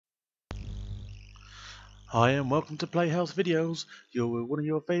Hi and welcome to Playhouse Videos. You're with one of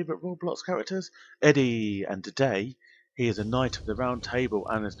your favourite Roblox characters, Eddie, and today he is a knight of the round table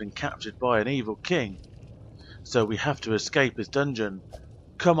and has been captured by an evil king. So we have to escape his dungeon.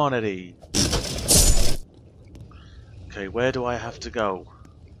 Come on, Eddie. Okay, where do I have to go?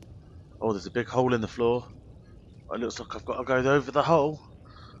 Oh, there's a big hole in the floor. It looks like I've got to go over the hole.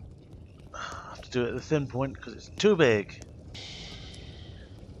 I have to do it at the thin point because it's too big.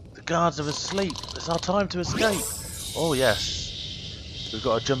 The guards are asleep. It's our time to escape. Oh yes. We've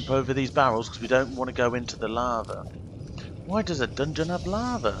got to jump over these barrels because we don't want to go into the lava. Why does a dungeon have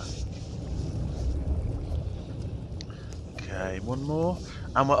lava? Okay, one more.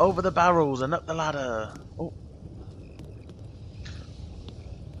 And we're over the barrels and up the ladder. Oh.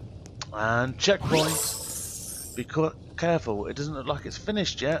 And checkpoint. Be careful, it doesn't look like it's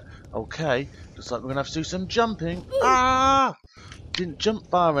finished yet. Okay, looks like we're going to have to do some jumping. Ah! Didn't jump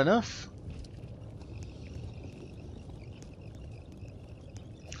far enough.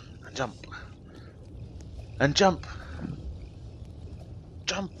 And jump. And jump.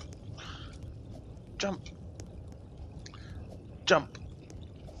 Jump. Jump. Jump.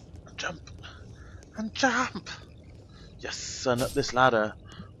 Jump. And jump. Yes, and up this ladder.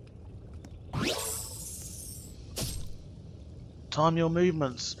 Time your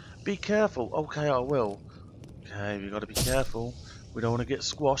movements. Be careful. Okay, I will. Okay, we got to be careful. We don't want to get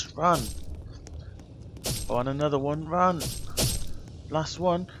squashed. Run. On another one. Run. Last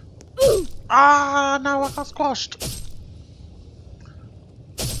one. Ah, no, I got squashed.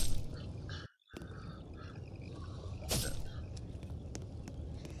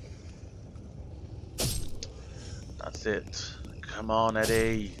 That's it. Come on,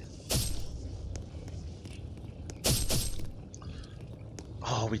 Eddie.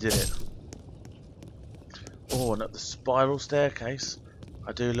 Oh, we did it. Oh, and up the spiral staircase.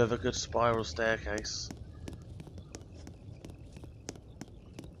 I do love a good spiral staircase.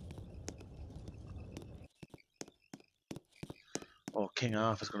 Oh, King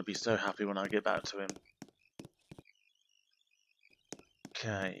Arthur's going to be so happy when I get back to him.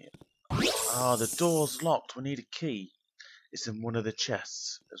 Okay. Ah, the door's locked. We need a key. It's in one of the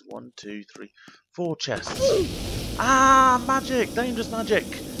chests. There's 1, 2, 3, 4 chests. Ah, magic! Dangerous magic!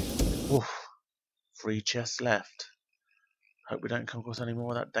 Oof. 3 chests left. Hope we don't come across any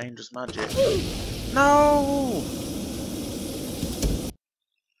more of that dangerous magic. No!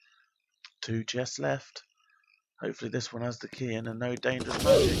 2 chests left. Hopefully this one has the key in and no dangerous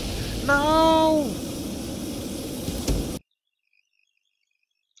magic. No!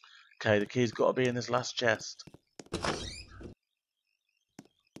 Okay, the key's got to be in this last chest. I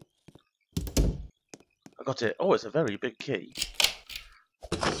got it. Oh, it's a very big key.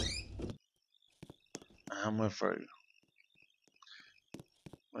 And we're through.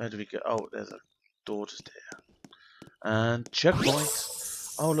 Where do we go? Oh, there's a door just here. And checkpoint.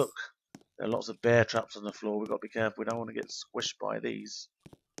 Oh, look. There are lots of bear traps on the floor. We've got to be careful. We don't want to get squished by these.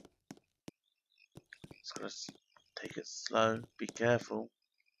 Just got to take it slow. Be careful.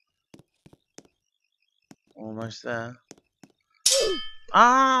 Almost there.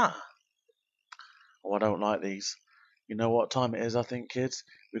 Ah! Oh, I don't like these. You know what time it is, I think, kids?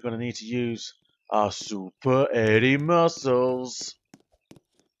 We're going to need to use our Super Eddy Muscles.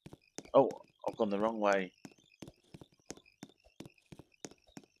 Oh, I've gone the wrong way.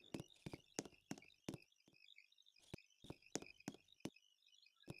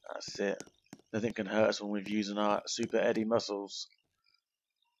 That's it. Nothing can hurt us when we're using our Super Eddy Muscles.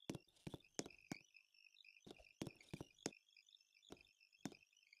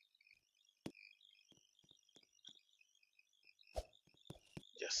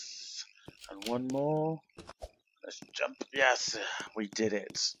 Yes. And one more. Let's jump. Yes, we did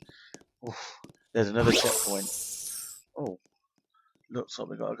it. Oof. There's another checkpoint. Oh, looks like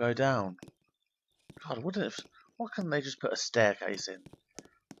we've got to go down. God, why can't they just put a staircase in?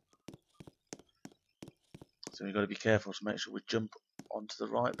 So we've got to be careful to make sure we jump onto the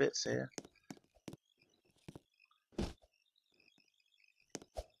right bits here.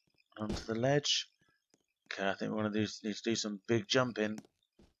 Onto the ledge. Okay, I think we're going to need to do some big jumping.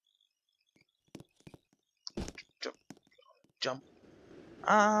 Jump. Jump.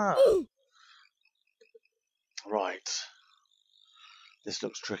 Ah! Right. This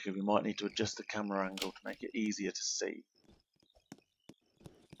looks tricky. We might need to adjust the camera angle to make it easier to see.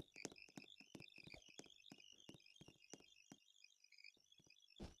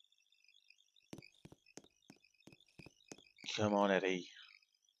 Come on, Eddie.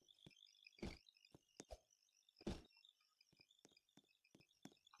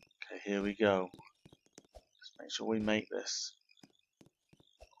 Okay, here we go. Just make sure we make this.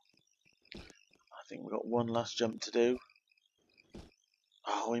 I think we've got one last jump to do.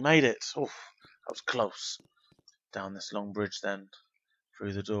 Oh, we made it! Oof, that was close. Down this long bridge then,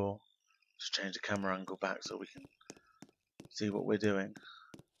 through the door. Just change the camera angle back so we can see what we're doing.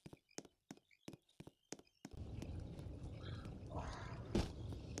 Oh.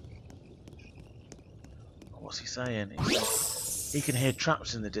 What's he saying? He can hear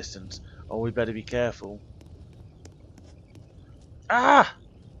traps in the distance. Oh, we better be careful. Ah!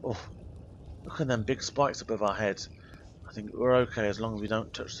 Oh, look at them big spikes above our heads. I think we're okay as long as we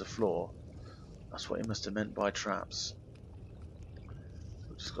don't touch the floor. That's what he must have meant by traps.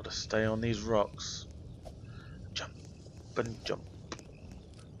 We've just got to stay on these rocks. Jump and jump.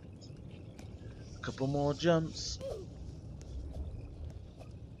 A couple more jumps.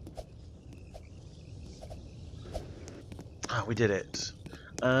 Ah, we did it.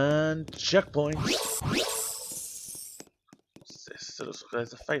 And checkpoint. What's this? It looks like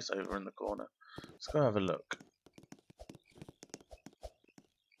there's a face over in the corner. Let's go have a look.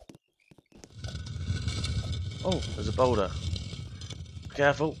 Oh, there's a boulder. Be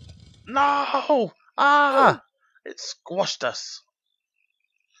careful. No! Ah! It squashed us.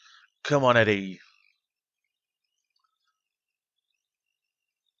 Come on, Eddie.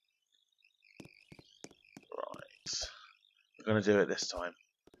 Right. We're going to do it this time.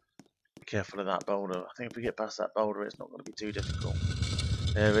 Be careful of that boulder. I think if we get past that boulder, it's not going to be too difficult.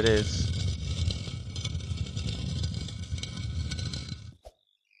 There it is.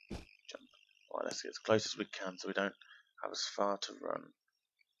 Jump. Right, let's get as close as we can so we don't have as far to run.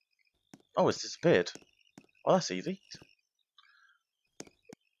 Oh, it's disappeared. Oh, that's easy.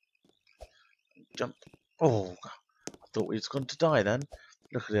 Jump. Oh, I thought we was going to die then.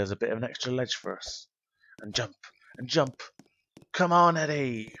 Look, there's a bit of an extra ledge for us. And jump. And jump. Come on,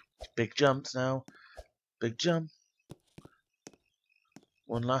 Eddie. Big jumps now. Big jump.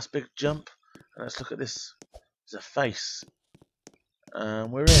 One last big jump. And let's look at this. There's a face.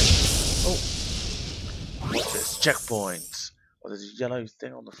 And we're in. Oh. What's this? Checkpoint. Oh, there's a yellow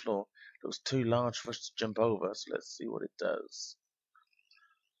thing on the floor. It was too large for us to jump over, so let's see what it does.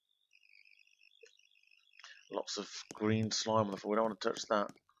 Lots of green slime on the floor. We don't want to touch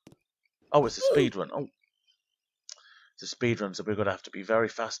that. Oh, it's a speed run. Oh. It's a speed run, so we're going to have to be very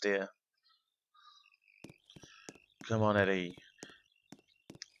fast here. Come on, Eddie.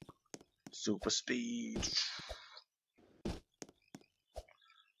 Super speed.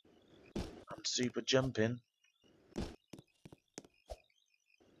 I'm super jumping.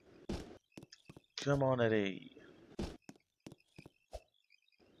 Come on, Eddie.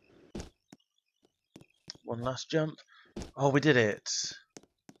 One last jump. Oh, we did it.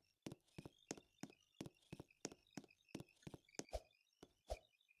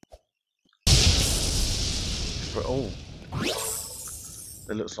 Oh.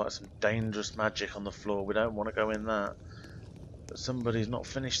 There looks like some dangerous magic on the floor. We don't want to go in that. But somebody's not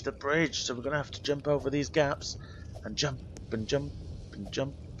finished the bridge, so we're going to have to jump over these gaps. And jump and jump and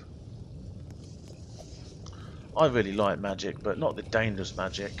jump. I really like magic, but not the dangerous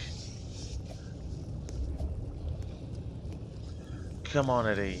magic. Come on,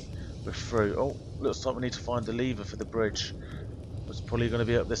 Eddie. We're through. Oh, looks like we need to find the lever for the bridge. It's probably going to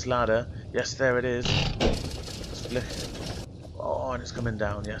be up this ladder. Yes, there it is. Let's flick. Oh, and it's coming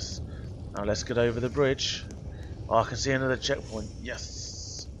down, yes. Now let's get over the bridge. Oh, I can see another checkpoint.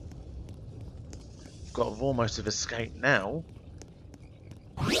 Yes. Got almost have escaped now.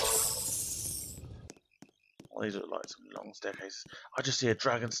 Oh, these look like some long staircases. I just see a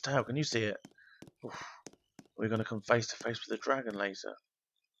dragon's tail. Can you see it? Oof. We're going to come face to face with a dragon later.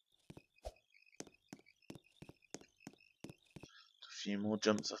 A few more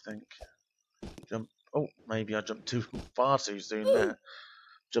jumps, I think. Jump. Oh, maybe I jumped too far too soon there.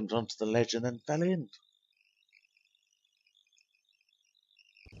 Jumped onto the ledge and then fell in.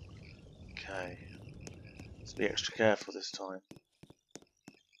 Okay. Let's be extra careful this time.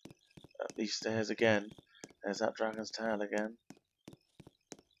 Up these stairs again. There's that dragon's tail again.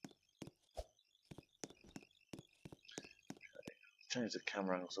 Change the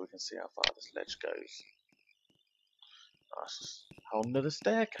camera angle so we can see how far this ledge goes. That's just a whole nother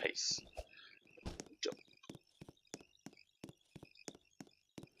staircase. Jump.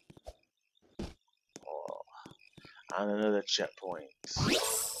 Oh. And another checkpoint. Okay.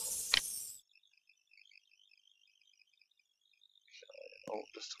 Oh,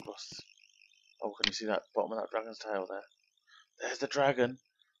 just across. Oh, can you see that bottom of that dragon's tail there? There's the dragon.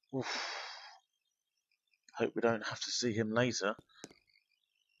 Oof. Hope we don't have to see him later.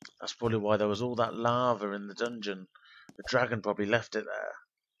 That's probably why there was all that lava in the dungeon. The dragon probably left it there.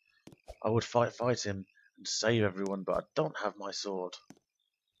 I would fight him and save everyone, but I don't have my sword.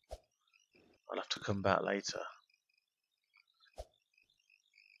 I'll have to come back later.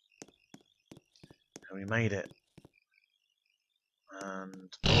 And we made it. And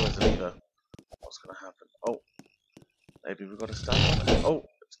oh, there's a lever. What's going to happen? Oh, maybe we've got to stand on it. Oh,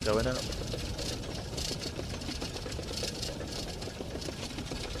 it's going up.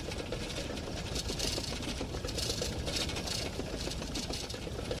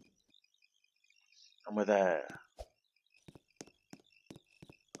 And we're there.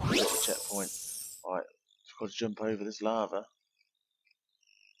 We've got the checkpoint. Alright, we've got to jump over this lava.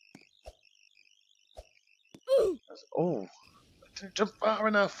 Oh, I didn't jump far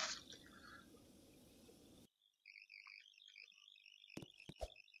enough.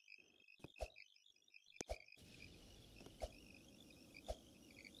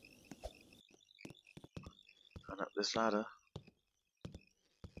 And up this ladder.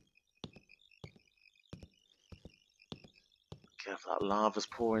 Careful, that lava's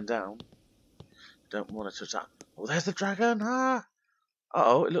pouring down. Don't want to touch that. Oh, there's the dragon! Ah!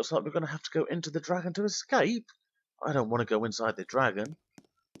 Uh-oh, it looks like we're going to have to go into the dragon to escape. I don't want to go inside the dragon.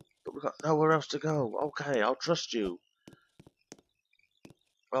 But we've got nowhere else to go. Okay, I'll trust you.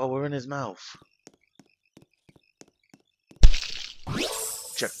 Oh, we're in his mouth.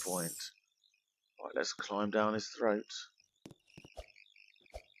 Checkpoint. Right, let's climb down his throat.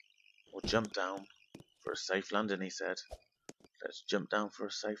 Or jump down for a safe landing, he said. Let's jump down for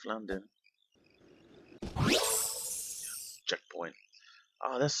a safe landing. Checkpoint.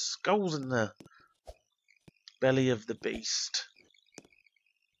 Ah, there's skulls in the belly of the beast.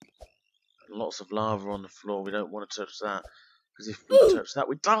 And lots of lava on the floor. We don't want to touch that. Because if we touch that,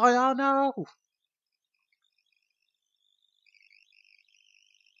 we die. Oh no!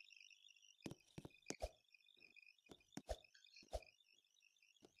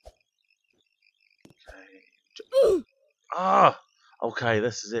 Okay. Ah! Okay,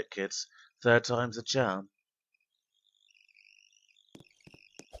 this is it, kids. Third time's a charm.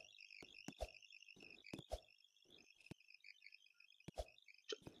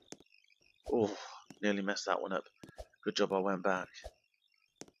 Oh, nearly messed that one up. Good job I went back.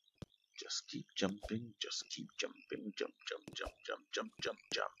 Just keep jumping, just keep jumping, jump, jump, jump, jump, jump, jump,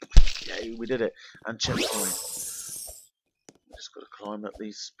 jump. Yay, we did it. And checkpoint. We just got to climb up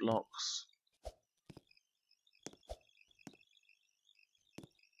these blocks.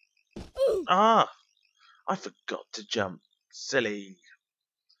 Ah! I forgot to jump. Silly.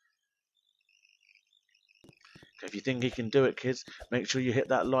 Okay, if you think he can do it, kids, make sure you hit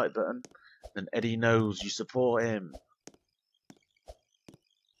that like button. Then Eddie knows you support him.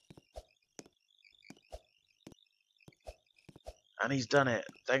 And he's done it.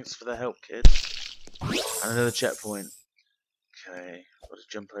 Thanks for the help, kids. And another checkpoint. Okay, got to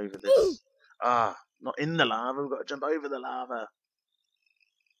jump over this. Ah, not in the lava. We've got to jump over the lava.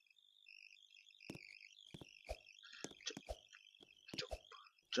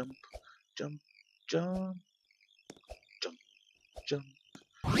 Jump, jump, jump, jump, jump.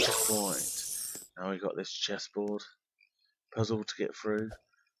 Checkpoint. Now we got this chessboard puzzle to get through.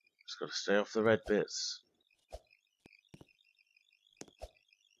 Just got to stay off the red bits.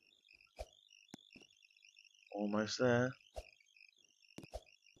 Almost there.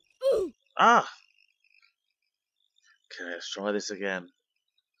 Ah! Okay, let's try this again.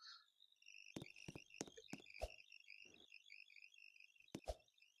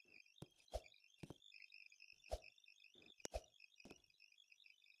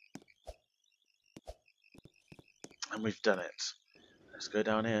 And we've done it. Let's go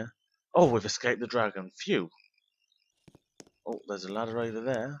down here. Oh, we've escaped the dragon. Phew. Oh, there's a ladder over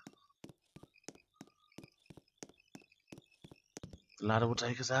there. The ladder will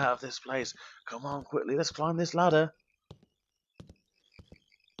take us out of this place. Come on, quickly, let's climb this ladder.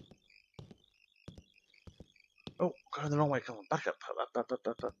 Oh, going the wrong way. Come on, back up, up, up, up, up,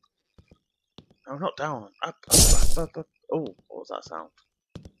 up, up. No, not down. Up, up, up, up, up. Oh, what was that sound?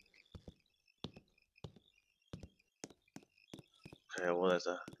 Okay, well, there's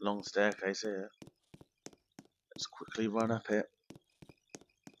a long staircase here. Let's quickly run up it.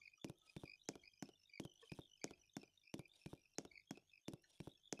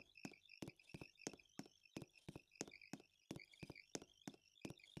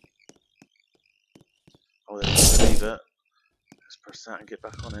 Oh, there's a lever. Let's press that and get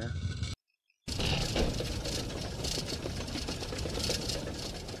back on here.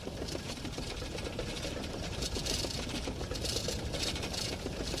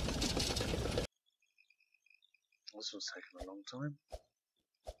 This one's taking a long time.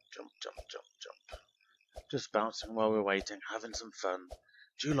 Jump, jump, jump, jump. Just bouncing while we're waiting, having some fun.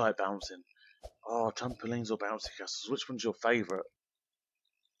 Do you like bouncing? Oh, trampolines or bouncy castles? Which one's your favourite?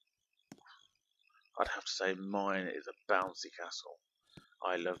 I'd have to say mine is a bouncy castle.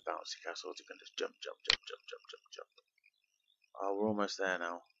 I love bouncy castles. You can just jump, jump, jump, jump, jump, jump, jump. Oh, we're almost there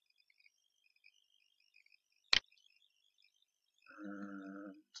now.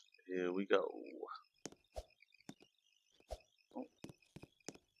 And here we go. Oh.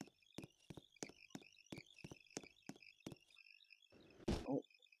 Oh.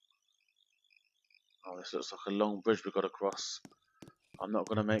 Oh, this looks like a long bridge we've got to cross. I'm not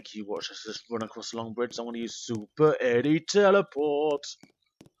going to make you watch us just run across the long bridge. I'm going to use Super Eddy Teleport.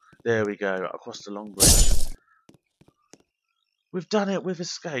 There we go, across the long bridge. We've done it, we've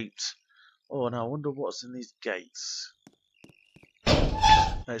escaped. Oh, now I wonder what's in these gates.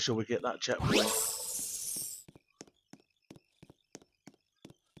 Make sure we get that checkpoint.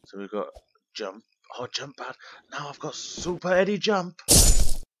 So we've got jump. Oh, jump pad. Now I've got Super Eddy jump.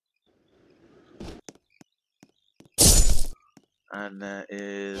 And there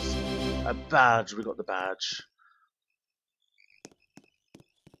is a badge. We got the badge.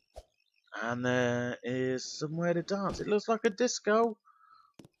 And there is somewhere to dance. It looks like a disco.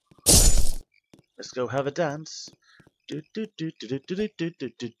 Let's go have a dance.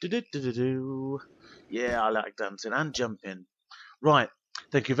 Yeah, I like dancing and jumping. Right.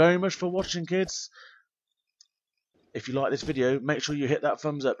 Thank you very much for watching, kids. If you like this video, make sure you hit that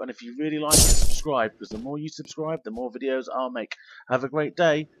thumbs up. And if you really like it, subscribe. Because the more you subscribe, the more videos I'll make. Have a great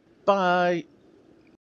day. Bye.